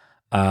pleaser.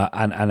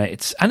 And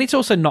it's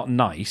also not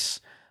nice,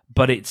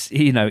 but it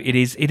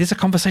is a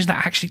conversation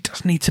that actually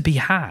does need to be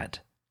had.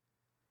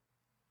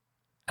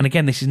 And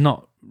again, this is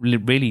not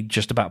really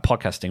just about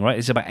podcasting, right?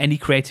 It's about any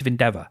creative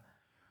endeavor.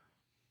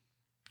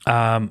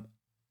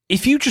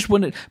 If you just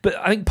want to, but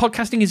I think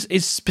podcasting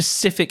is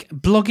specific.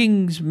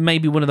 Blogging's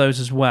maybe one of those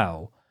as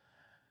well,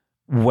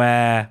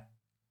 where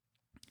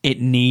it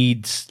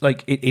needs,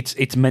 like,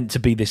 it's meant to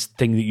be this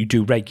thing that you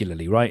do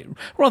regularly, right?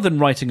 Rather than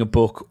writing a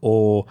book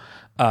or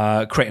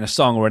creating a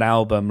song or an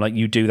album, like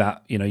you do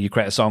that, you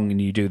create a song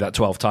and you do that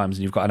 12 times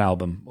and you've got an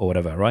album or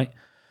whatever, right?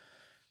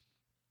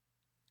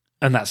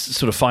 And that's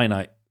sort of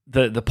finite.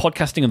 The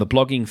podcasting and the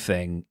blogging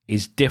thing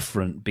is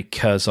different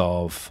because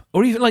of,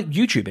 or even like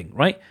YouTubing,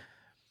 right?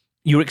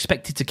 You're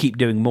expected to keep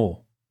doing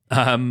more.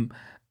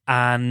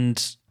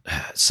 And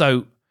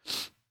so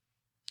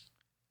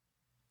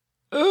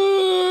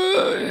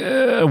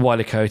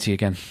Wiley Coyote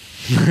again.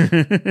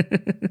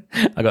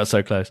 I got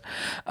so close.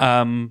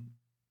 I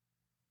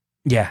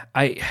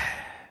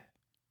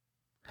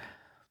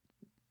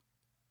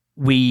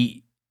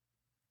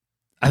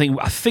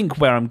think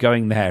where I'm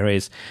going there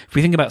is, if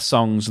we think about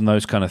songs and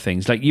those kind of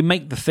things, like you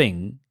make the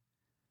thing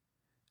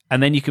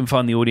and then you can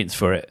find the audience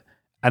for it,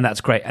 and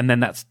that's great, and then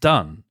that's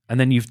done, and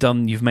then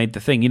you've made the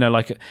thing.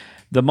 Like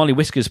the Molly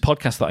Whiskers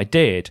podcast that I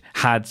did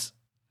had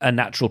a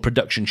natural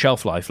production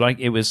shelf life. Like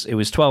it was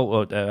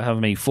 12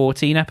 or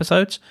 14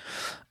 episodes,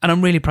 and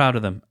I'm really proud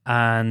of them.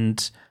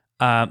 And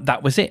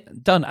that was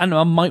it, done. And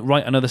I might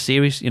write another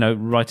series,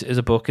 write it as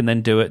a book and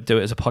then do it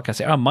as a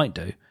podcast. I might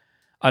do.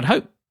 I'd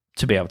hope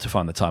to be able to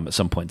find the time at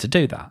some point to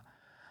do that.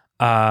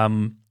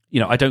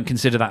 I don't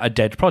consider that a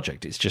dead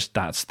project. It's just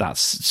that's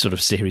sort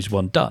of series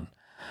one done.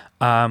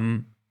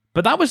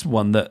 But that was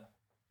one that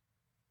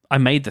I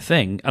made the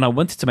thing, and I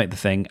wanted to make the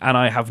thing, and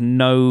I have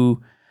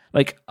no,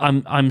 like,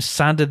 I'm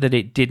sadder that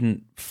it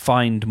didn't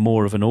find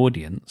more of an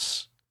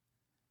audience,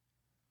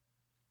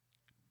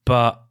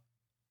 but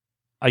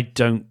I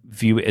don't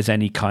view it as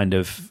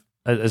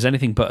as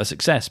anything but a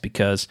success,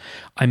 because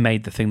I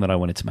made the thing that I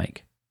wanted to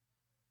make.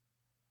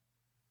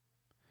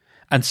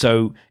 And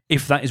so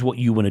if that is what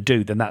you want to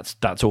do, then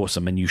that's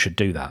awesome, and you should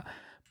do that.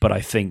 But I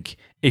think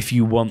if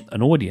you want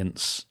an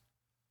audience,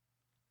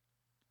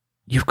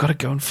 you've got to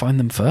go and find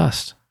them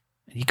first.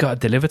 You've got to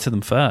deliver to them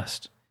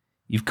first.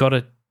 You've got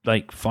to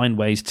find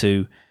ways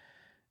to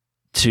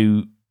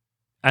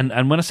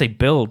and when I say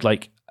build,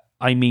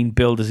 I mean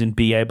build as in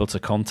be able to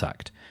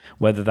contact,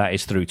 whether that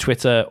is through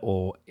Twitter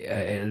or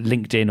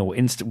LinkedIn or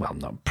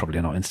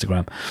probably not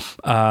Instagram,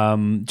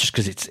 just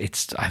because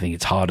it's I think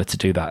it's harder to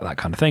do that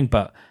kind of thing.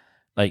 But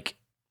Twitter,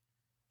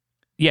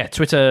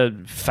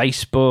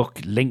 Facebook,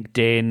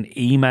 LinkedIn,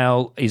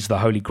 email is the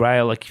holy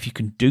grail. If you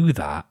can do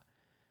that,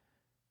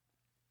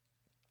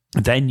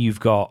 then you've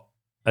got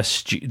a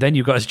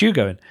stew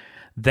going.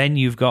 then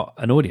you've got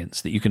an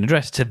audience that you can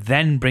address to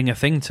then bring a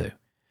thing to,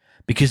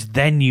 because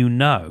then you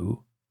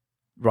know,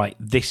 right,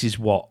 this is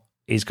what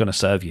is going to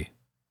serve you.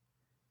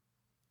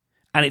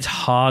 And it's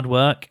hard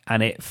work,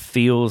 and it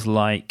feels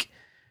like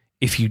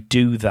if you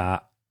do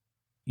that,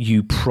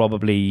 you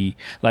probably,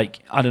 like,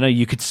 I don't know,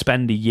 you could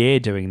spend a year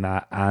doing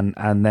that,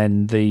 and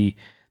then the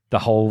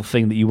whole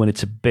thing that you wanted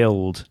to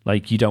build,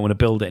 like, you don't want to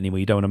build it anymore,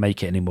 you don't want to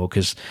make it anymore,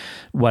 because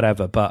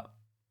whatever. But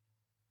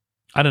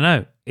I don't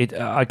know.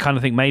 I kind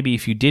of think maybe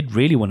if you did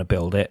really want to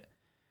build it,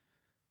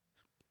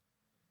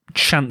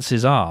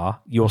 chances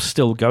are you're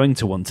still going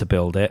to want to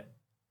build it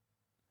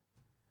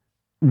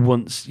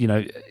once, you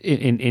know,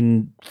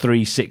 in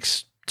 3,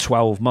 6,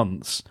 12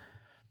 months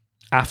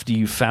after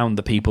you've found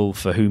the people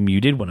for whom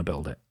you did want to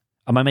build it.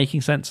 Am I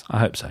making sense? I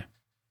hope so.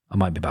 I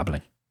might be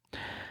babbling.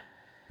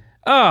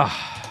 Well,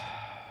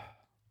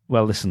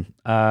 listen.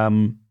 Yeah,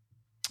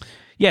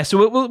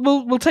 so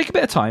we'll take a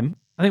bit of time.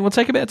 I think we'll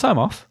take a bit of time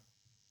off.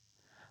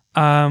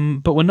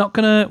 But we're not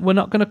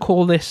gonna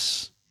call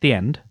this the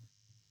end.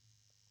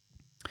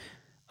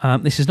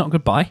 This is not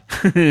goodbye.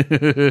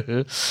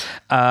 But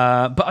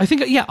I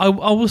think, yeah,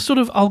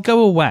 I'll go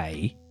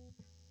away,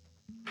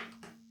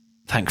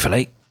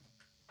 thankfully,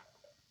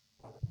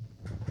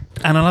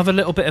 and I'll have a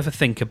little bit of a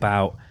think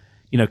about,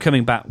 you know,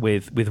 coming back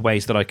with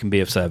ways that I can be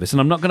of service. And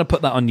I'm not going to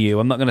put that on you.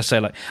 I'm not going to say,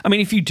 like, I mean,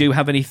 if you do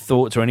have any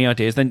thoughts or any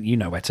ideas, then you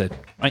know where to,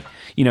 right?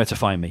 You know where to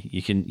find me.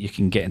 You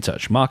can get in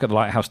touch. Mark at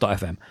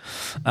lighthouse.fm.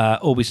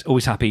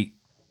 Always happy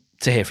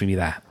to hear from you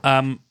there.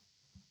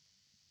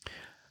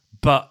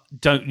 But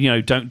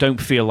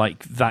don't feel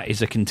like that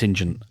is a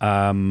contingent.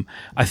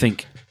 I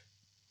think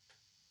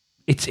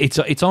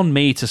it's on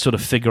me to sort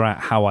of figure out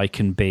how I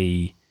can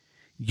be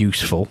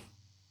useful.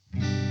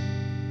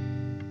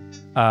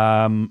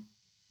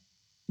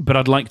 But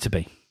I'd like to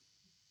be.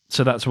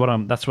 So that's what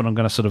I'm going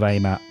to sort of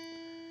aim at.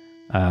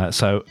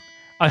 So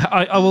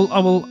I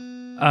will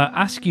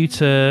ask you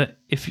to,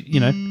 if you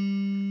know,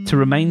 to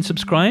remain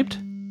subscribed.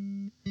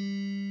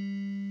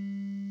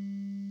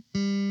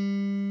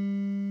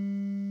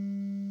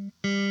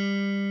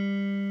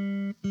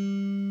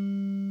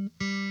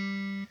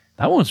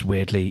 That one's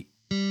weirdly...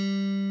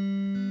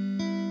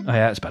 Oh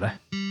yeah, that's better.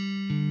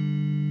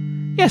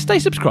 Yeah, stay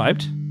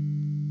subscribed.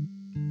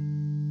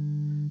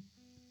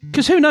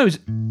 Because who knows?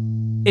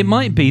 It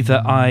might be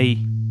that I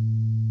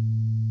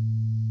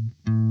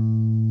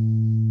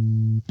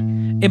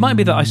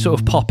sort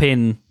of pop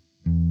in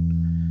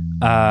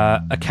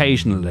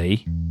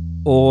occasionally,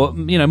 or,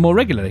 you know, more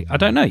regularly. I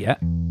don't know yet.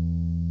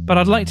 But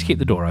I'd like to keep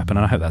the door open,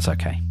 and I hope that's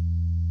okay.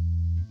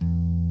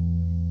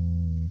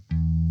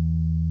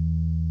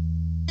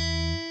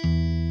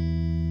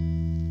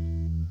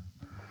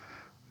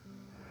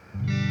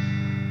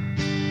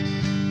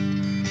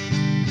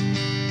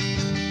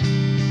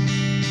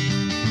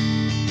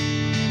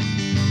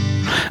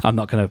 I'm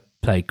not going to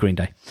play Green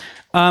Day.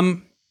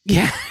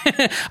 Yeah,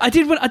 I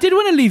did want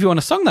to leave you on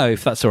a song, though,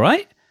 if that's all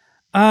right.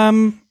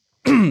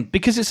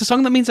 Because it's a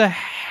song that means a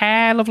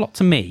hell of a lot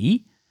to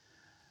me.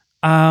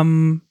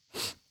 And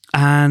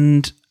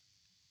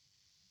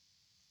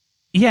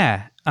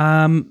yeah,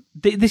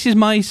 this is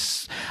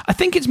I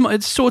think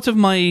it's sort of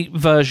my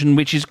version,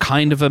 which is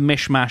kind of a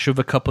mishmash of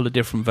a couple of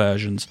different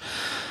versions.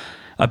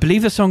 I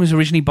believe the song was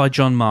originally by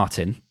John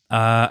Martin.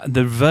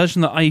 The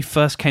version that I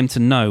first came to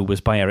know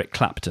was by Eric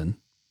Clapton.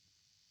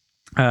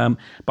 But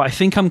I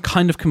think I'm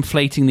kind of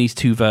conflating these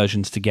two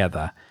versions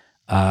together.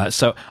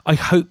 So I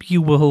hope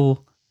you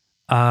will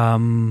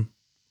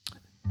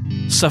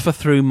suffer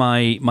through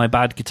my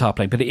bad guitar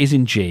playing, but it is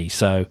in G,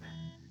 so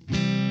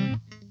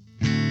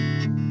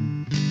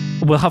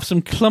we'll have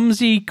some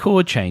clumsy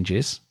chord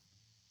changes.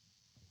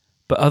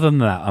 But other than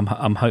that,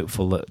 I'm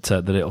hopeful that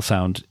it'll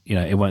sound, you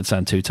know, it won't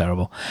sound too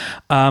terrible.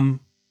 Well,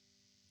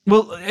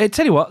 I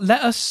tell you what,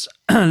 let us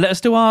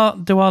do our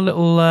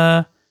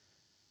little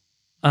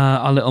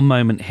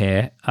moment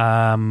here,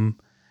 and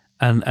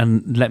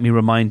let me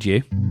remind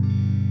you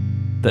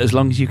that as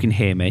long as you can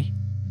hear me,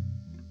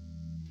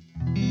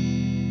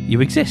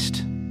 you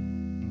exist.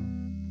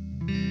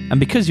 And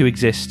because you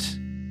exist,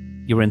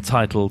 you're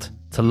entitled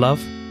to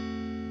love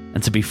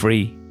and to be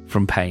free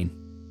from pain.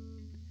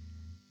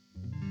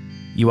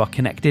 You are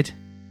connected.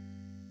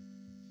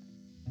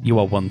 You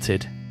are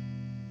wanted.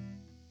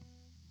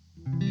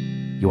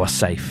 You are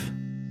safe.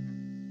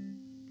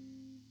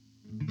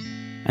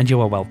 And you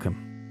are welcome.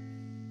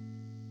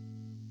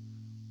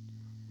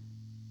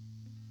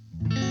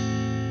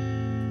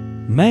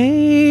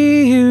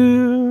 May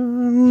you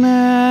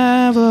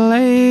never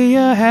lay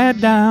your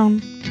head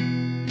down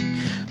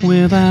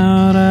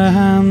without a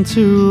hand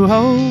to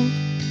hold.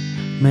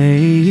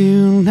 May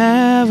you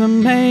never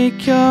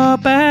make your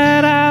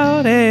bed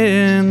out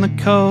in the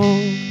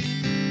cold.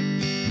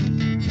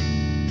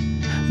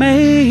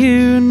 May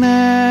you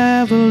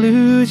never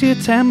lose your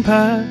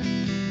temper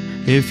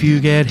if you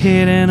get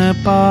hit in a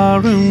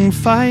barroom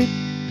fight.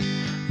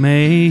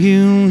 May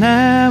you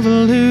never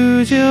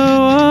lose your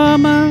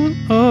woman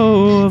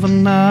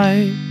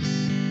overnight.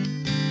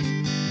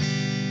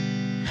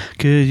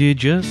 'Cause you're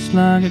just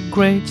like a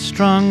great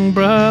strong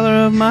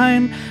brother of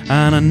mine,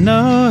 and I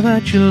know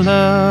that your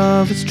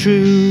love is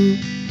true.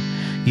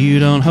 You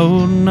don't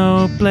hold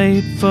no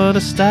blade for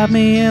to stab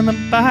me in the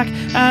back,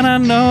 and I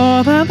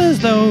know that there's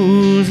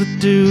those that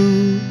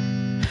do.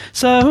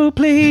 So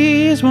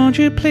please, won't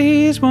you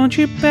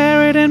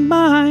bear it in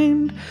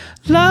mind?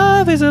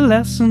 Love is a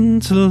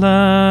lesson to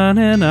learn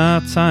in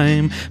our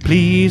time.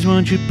 Please,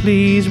 won't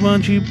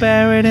you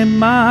bear it in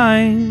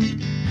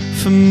mind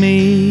for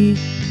me?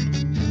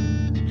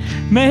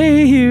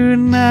 May you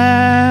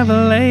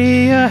never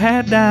lay your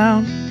head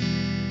down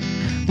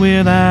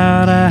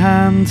without a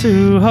hand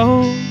to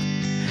hold.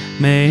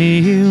 May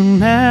you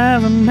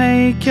never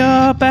make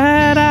your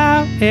bed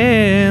out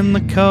in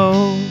the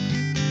cold.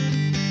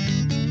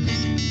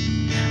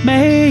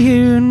 May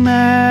you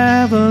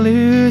never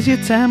lose your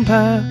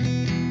temper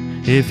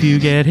if you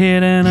get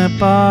hit in a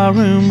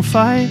barroom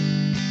fight.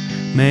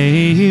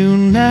 May you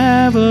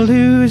never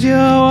lose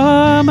your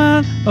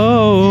woman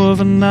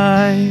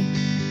overnight.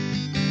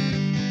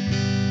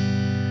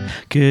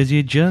 'Cause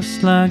you're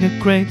just like a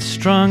great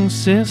strong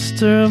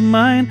sister of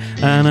mine,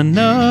 and I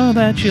know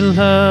that your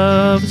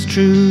love is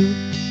true.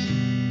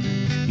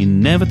 You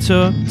never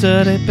talk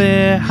dirty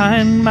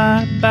behind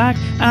my back,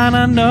 and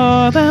I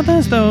know that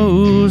there's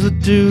those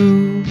that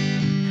do.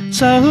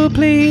 So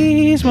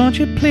please, won't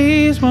you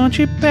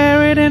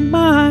bear it in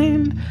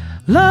mind?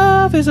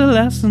 Love is a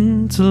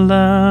lesson to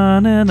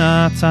learn in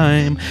our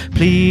time.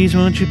 Please,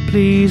 won't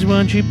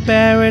you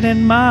bear it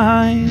in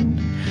mind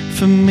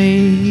for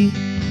me?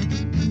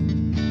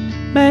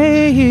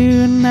 May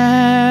you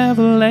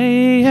never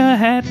lay your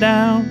head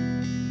down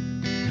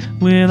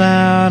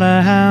without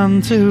a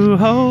hand to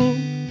hold.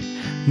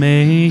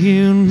 May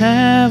you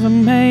never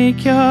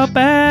make your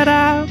bed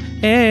out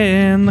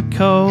in the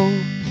cold.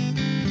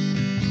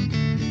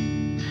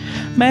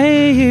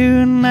 May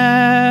you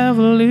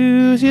never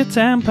lose your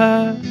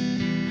temper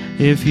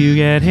if you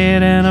get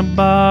hit in a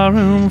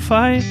barroom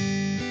fight.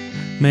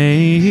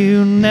 May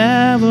you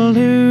never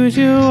lose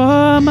your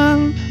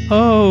woman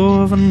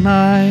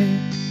overnight.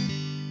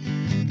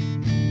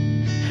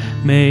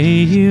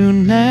 May you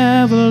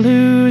never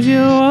lose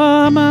your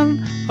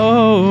woman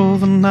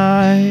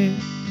overnight.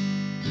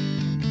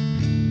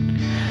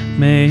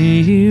 May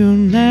you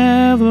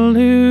never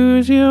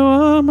lose your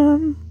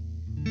woman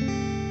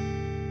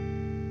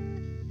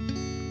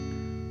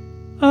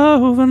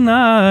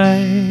overnight.